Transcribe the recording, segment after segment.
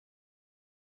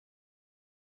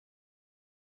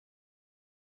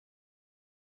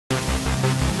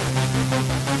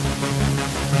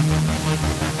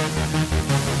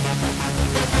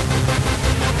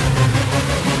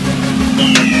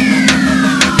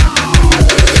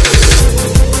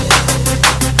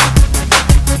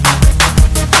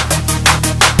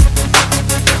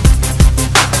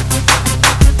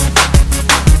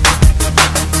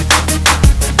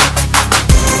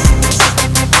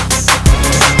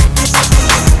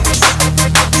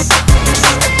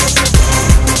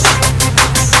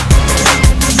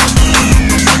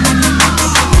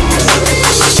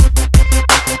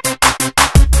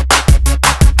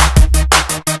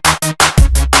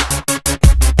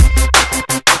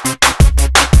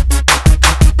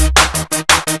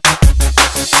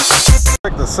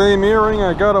same earring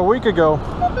I got a week ago.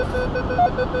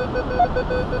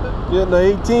 Getting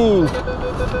an 18. I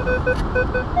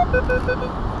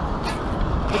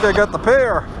think I got the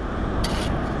pair.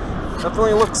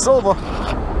 Definitely looks silver.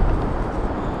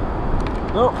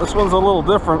 No, this one's a little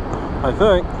different, I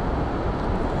think.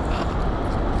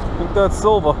 I think that's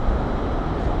silver.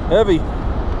 Heavy.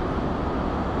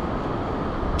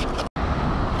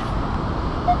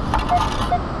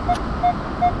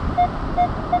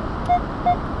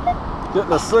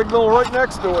 Getting a signal right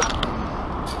next to it.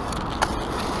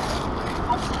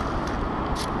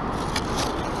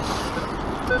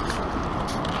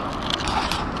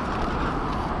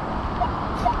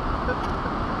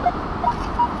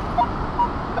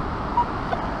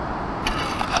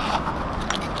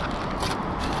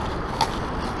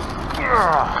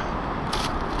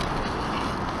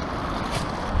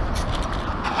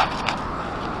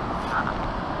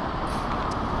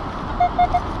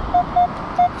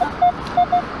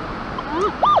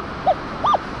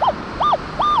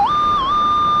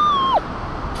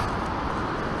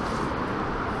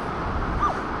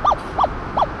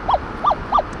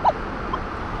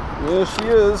 There she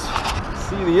is.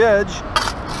 See the edge.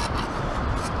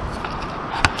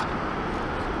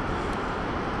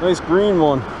 Nice green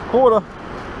one. Quarter.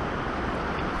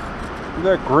 See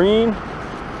that green?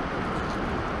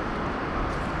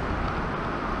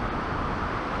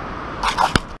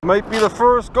 Might be the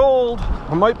first gold.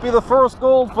 It might be the first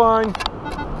gold find.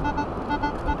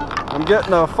 I'm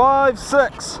getting a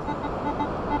 5.6.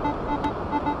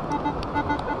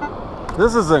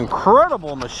 This is an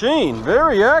incredible machine.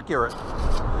 Very accurate.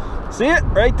 See it?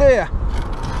 Right there.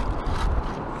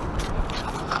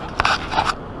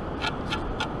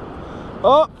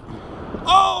 Oh!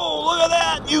 Oh, look at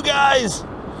that, you guys!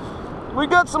 We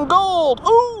got some gold!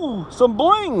 Ooh! Some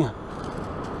bling!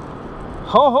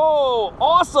 Ho ho!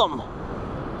 Awesome!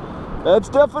 That's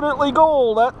definitely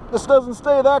gold. This doesn't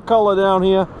stay that color down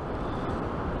here.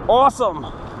 Awesome!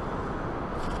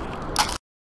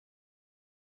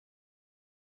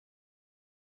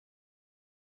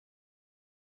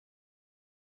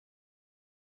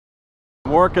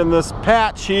 I'm working this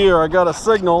patch here. I got a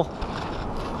signal.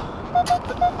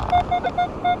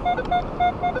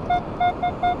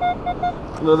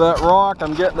 Under that rock,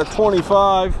 I'm getting a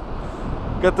 25.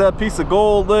 Got that piece of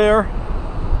gold there.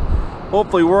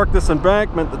 Hopefully work this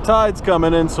embankment. The tide's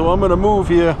coming in, so I'm gonna move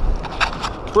here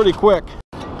pretty quick.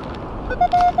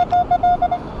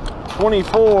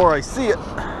 24, I see it.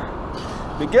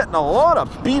 Been getting a lot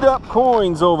of beat up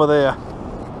coins over there.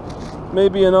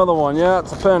 Maybe another one. Yeah,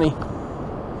 it's a penny.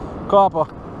 Copper.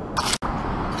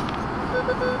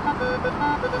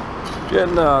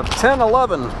 Getting a 10,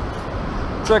 11.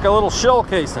 Looks like a little shell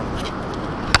casing.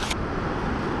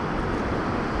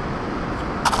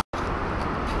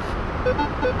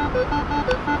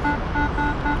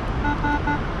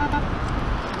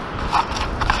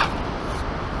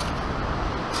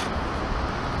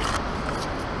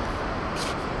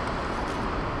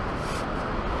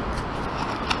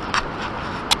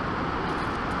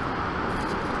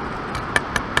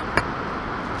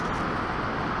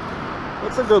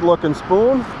 That's a good looking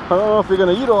spoon. I don't know if you're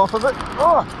going to eat off of it.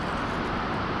 Oh!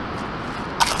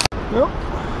 Yep.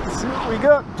 Let's see what we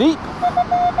got. Deep.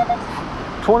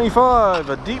 25.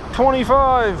 A deep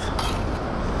 25.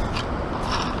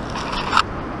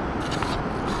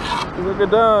 Look at a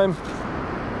dime.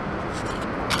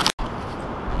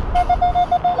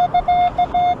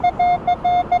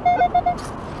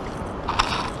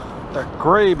 That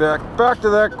gray back to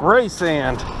that gray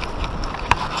sand.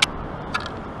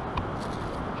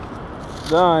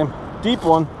 Dime, deep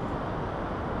one.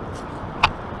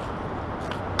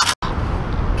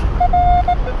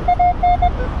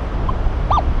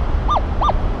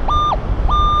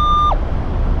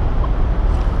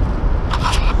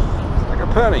 It's like a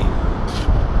penny.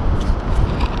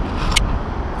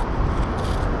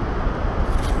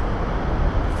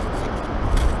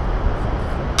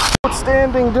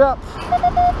 Outstanding depth.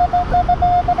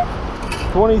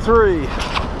 23.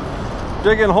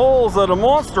 Digging holes that are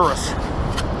monstrous.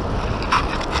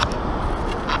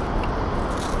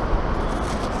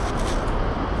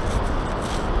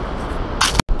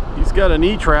 He's got an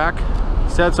E-track.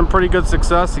 He's had some pretty good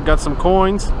success. He got some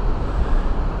coins.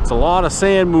 It's a lot of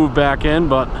sand moved back in,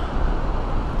 but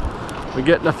we're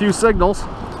getting a few signals.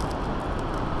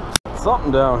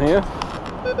 Something down here.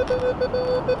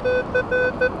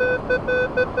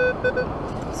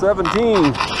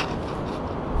 17.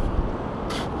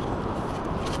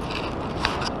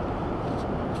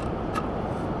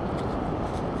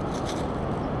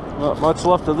 Not much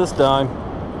left of this dime.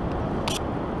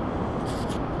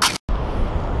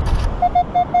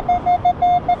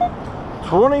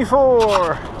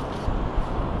 24.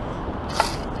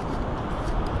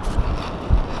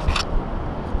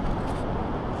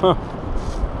 Huh.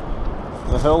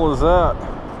 The hell is that?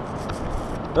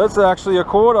 That's actually a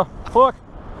quarter. Look,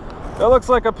 that looks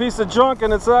like a piece of junk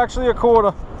and it's actually a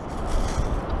quarter.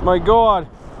 My God,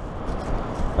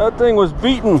 that thing was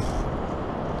beaten.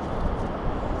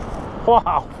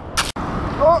 Wow.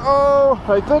 Uh-oh,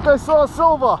 I think I saw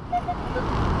silver.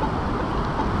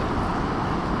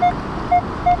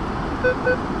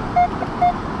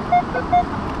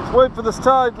 Let's wait for this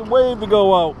tide, the wave to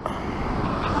go out. I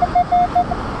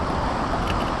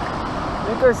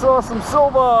think I saw some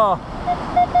silver.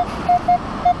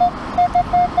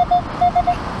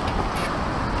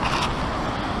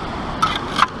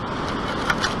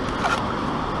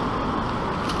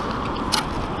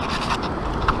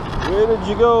 Where did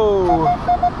you go?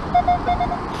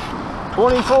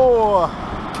 24.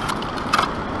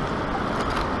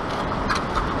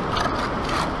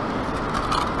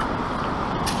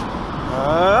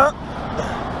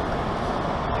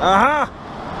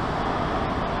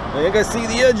 I think I see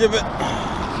the edge of it.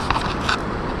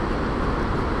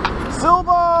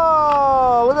 Silver!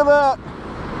 Look at that.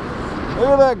 Look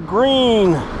at that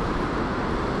green.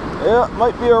 Yeah, it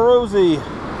might be a rosy.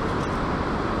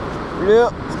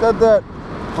 Yeah, it's got that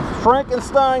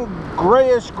Frankenstein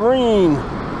grayish green.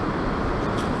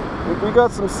 I think we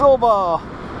got some silver.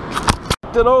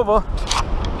 Flipped it over,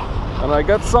 and I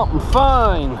got something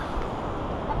fine.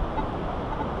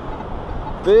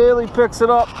 Barely picks it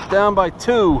up, down by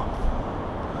 2.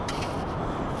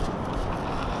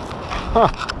 Huh.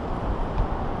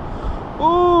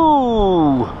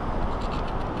 Ooh.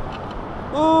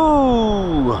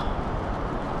 Ooh.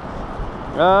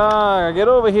 I get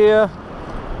over here.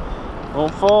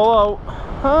 Don't fall out.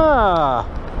 Ah.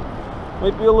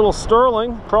 Might be a little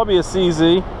sterling, probably a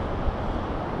CZ.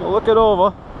 We'll look it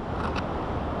over.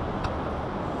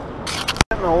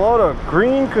 Getting a lot of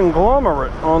green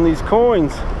conglomerate on these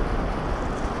coins.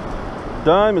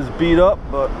 Dime is beat up,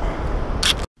 but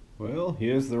well,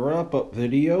 here's the wrap-up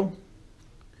video.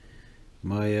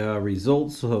 My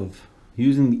results of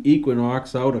using the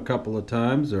Equinox out a couple of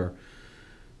times are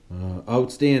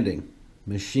outstanding.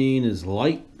 Machine is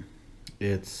light.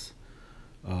 It's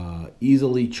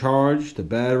easily charged. The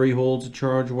battery holds the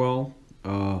charge well.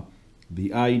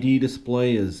 The ID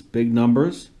display is big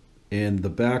numbers, and the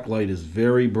backlight is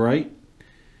very bright.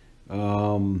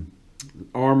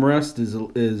 Armrest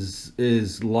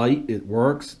is light. It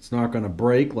works. It's not going to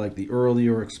break like the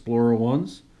earlier Explorer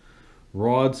ones.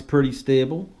 Rod's pretty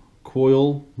stable.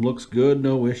 Coil looks good.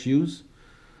 No issues.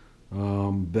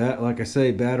 Like I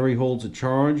say, battery holds a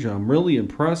charge. I'm really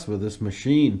impressed with this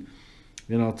machine.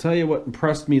 And I'll tell you what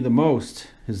impressed me the most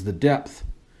is the depth.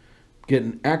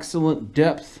 Getting excellent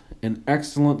depth and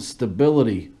excellent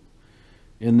stability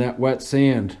in that wet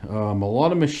sand. A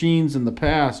lot of machines in the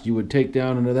past you would take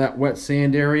down into that wet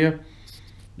sand area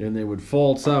and they would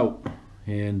false out,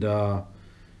 and the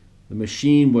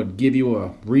machine would give you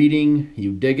a reading,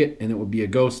 you dig it, and it would be a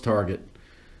ghost target.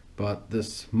 But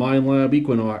this Minelab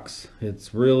Equinox,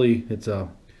 it's a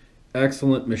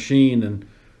excellent machine. And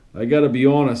I gotta be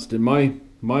honest, in my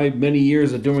many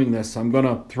years of doing this, I'm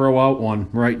gonna throw out one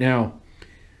right now.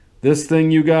 This thing,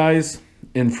 you guys,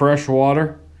 in fresh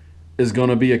water is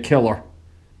gonna be a killer.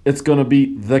 It's gonna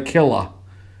be the killer.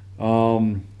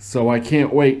 So I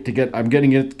can't wait to I'm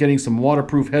getting some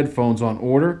waterproof headphones on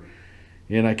order,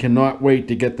 and I cannot wait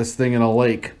to get this thing in a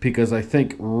lake, because I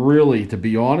think, really, to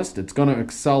be honest, it's gonna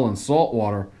excel in salt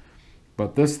water,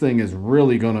 but this thing is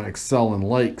really gonna excel in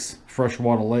lakes,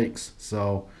 freshwater lakes.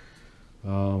 So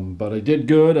but I did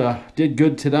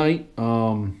good tonight.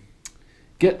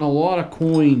 Getting a lot of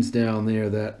coins down there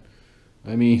that,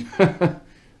 I mean,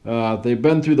 they've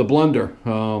been through the blender.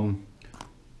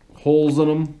 Holes in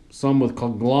them, some with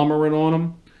conglomerate on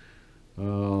them. A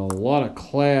lot of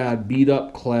clad, beat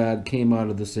up clad came out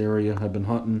of this area. I've been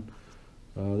hunting.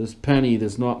 This penny,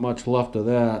 there's not much left of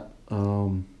that.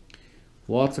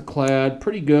 Lots of clad,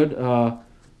 pretty good.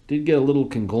 Did get a little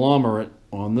conglomerate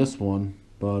on this one,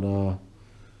 but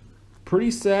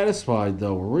pretty satisfied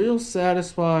though, real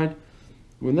satisfied.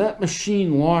 When that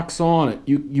machine locks on it,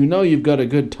 you know you've got a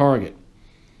good target.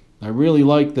 I really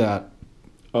like that.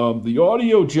 The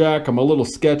audio jack I'm a little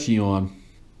sketchy on,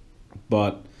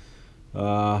 but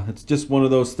it's just one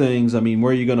of those things. I mean,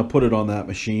 where are you going to put it on that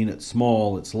machine? It's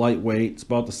small, it's lightweight, it's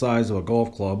about the size of a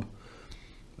golf club.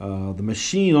 The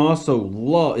machine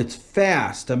also it's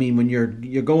fast. I mean, when you're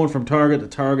going from target to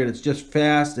target, it's just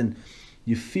fast, and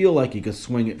you feel like you could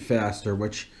swing it faster,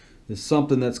 which is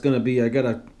something that's going to be, I got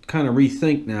to kind of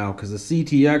rethink now, because the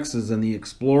CTXs and the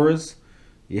Explorers,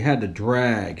 you had to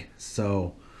drag.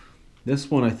 So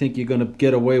this one, I think you're going to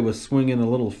get away with swinging a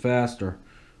little faster.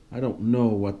 I don't know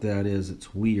what that is.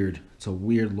 It's weird. It's a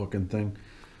weird looking thing.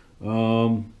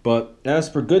 But as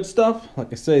for good stuff,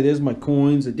 like I say, there's my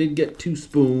coins. I did get 2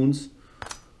 spoons.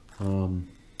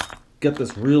 Get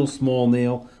this real small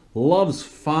nail. Loves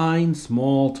fine,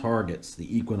 small targets,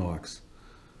 the Equinox.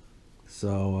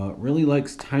 So really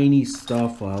likes tiny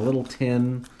stuff. A little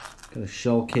tin, got a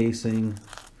shell casing.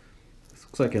 This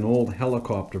looks like an old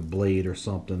helicopter blade or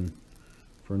something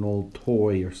for an old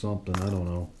toy or something. I don't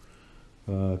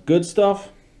know. Good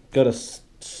stuff. Got a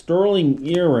sterling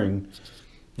earring,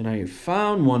 and I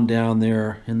found one down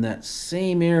there in that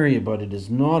same area, but it is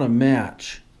not a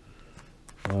match.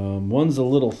 One's a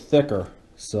little thicker,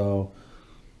 so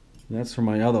that's for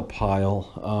my other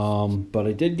pile. But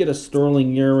I did get a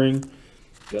sterling earring.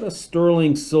 Got a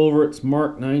sterling silver. It's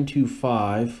marked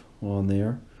 925 on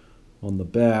there on the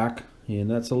back, and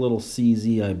that's a little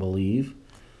CZ, I believe.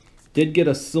 Did get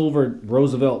a silver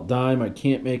Roosevelt dime. I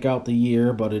can't make out the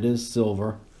year, but it is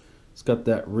silver. It's got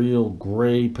that real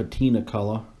gray patina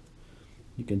color.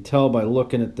 You can tell by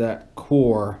looking at that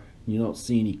core, you don't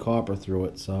see any copper through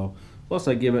it. So, plus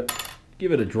I give it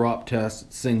a drop test.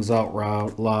 It sings out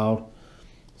loud.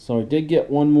 So I did get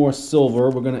one more silver.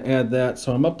 We're going to add that.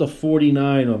 So I'm up to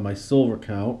 49 on my silver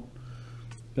count.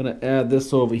 Going to add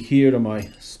this over here to my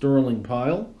sterling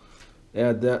pile.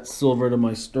 Add that silver to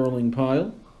my sterling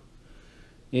pile.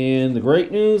 And the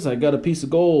great news, I got a piece of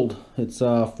gold. It's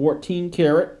 14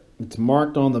 karat. It's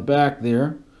marked on the back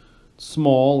there. It's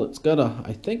small. It's got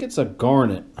I think it's a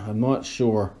garnet. I'm not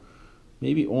sure.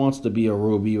 Maybe it wants to be a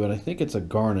ruby, but I think it's a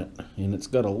garnet. And it's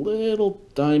got a little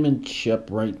diamond chip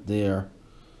right there.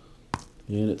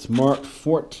 And it's marked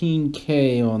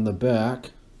 14K on the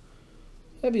back.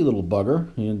 Heavy little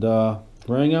bugger. And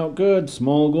rang out good.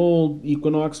 Small gold.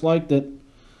 Equinox liked it.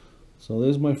 So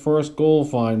there's my first gold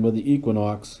find with the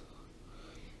Equinox.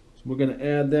 So we're going to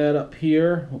add that up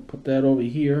here. We'll put that over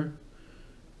here.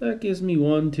 That gives me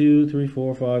 1, 2, 3,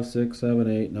 4, 5, 6, 7,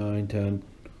 8, 9, 10,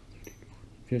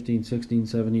 15, 16,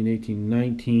 17, 18,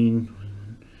 19,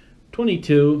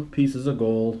 22 pieces of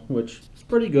gold, which is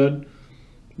pretty good.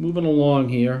 Moving along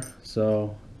here.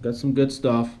 So got some good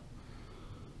stuff.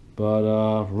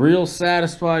 But real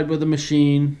satisfied with the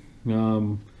machine.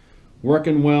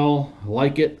 Working well,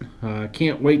 like it.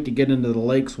 Can't wait to get into the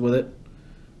lakes with it.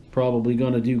 Probably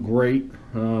going to do great.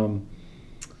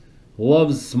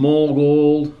 Loves small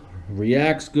gold,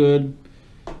 reacts good.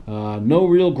 No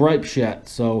real gripes yet.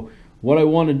 So what I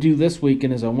want to do this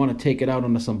weekend is I want to take it out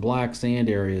onto some black sand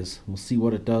areas. We'll see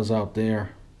what it does out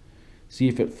there. See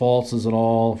if it falses at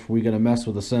all, if we're going to mess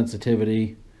with the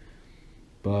sensitivity.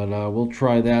 But we'll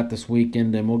try that this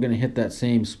weekend, and we're going to hit that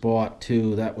same spot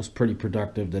too. That was pretty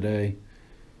productive today.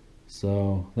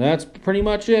 So that's pretty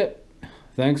much it.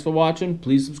 Thanks for watching.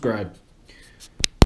 Please subscribe.